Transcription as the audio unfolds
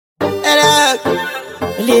I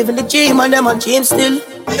live in the dream and them on dream still.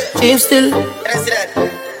 Dream still.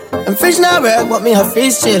 I'm fish now work but me have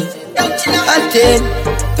fish chill. Hunting,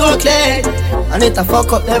 too clean. I need to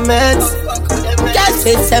fuck up them meds. Can't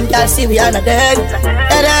fit them, can't see we on a dead.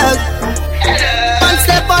 One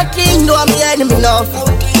step on king, know I'm the enemy love.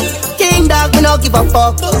 King dog, me no give a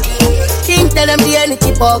fuck. King tell them the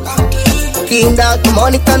energy fuck. King dog, the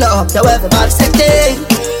money turn up. So everybody say king,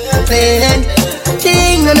 clean.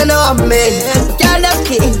 King, no, I'm me. Girl, them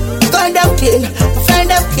king, gun them king, friend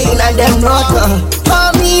them king, and them not.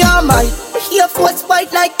 Call me all my. Here force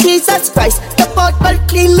fight like Jesus Christ. The pot well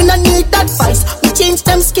clean, me no need advice. We change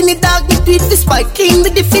them skinny dog, we beat the spike. King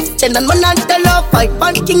with the 5th gen and man and the love fight.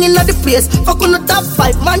 Man king in the place, fuck on the top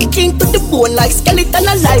 5. Man king to the bone like skeleton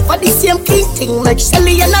alive. For the same king thing like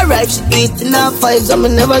Shelly and a rife. She beating her 5s and me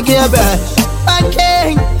never give back. Man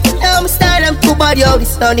king, now me style them too bad, yo,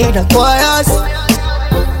 this no need a chorus.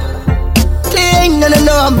 Clean, no,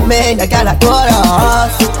 man, I got a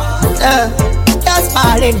chorus. Just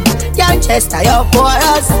falling. Young Chester, your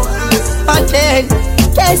chorus. Hunting,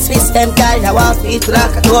 can't switch them guys. I want feet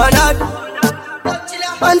like a donut.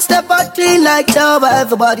 One step out clean like Java.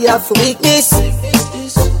 Everybody have a weakness.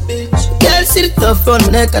 Girl, see the tough front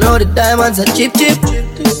my neck. I know the diamonds are cheap.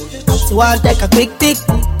 So I take a quick pick.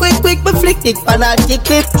 Quick, me flick it. And I'll kick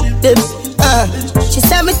it. She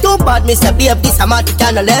said me too bad. Me say, babe, this I'm out the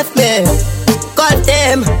channel left me. God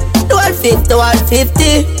damn,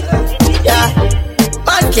 150. Yeah.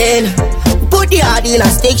 Man king, put the hard in a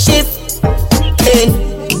stick shift. King,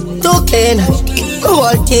 too king, the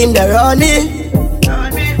whole team they're running.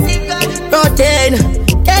 Rotten,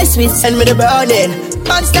 can't sweet send me the burning.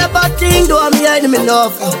 Man step out thing, do me enemy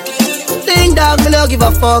love. Thing dog, me no give a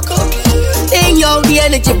fuck. Thing young, the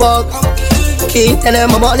energy bug. King, tell them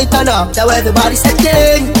my money turn up. So everybody say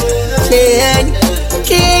king, king,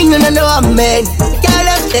 no, I'm man. Girl,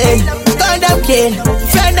 I'm king. Them king,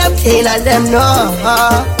 friend them king, and them know.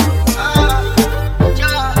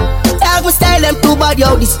 Dog me style them too bad,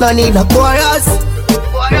 yo, this no need a chorus.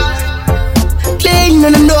 Clean,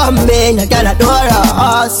 no, I'm mean, I got a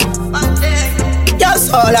chorus.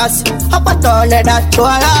 Just all us, up a turn of that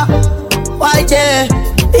chorus. Why,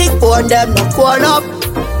 big bone, them no corn up.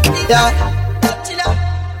 Yeah.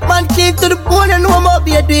 Man clean to the bone and no more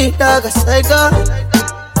be a dick, dog, a psycho.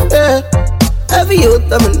 Yeah. Every youth,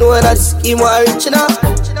 I know that the scheme was reaching up.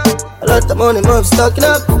 A lot of money, I'm stocking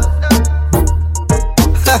up.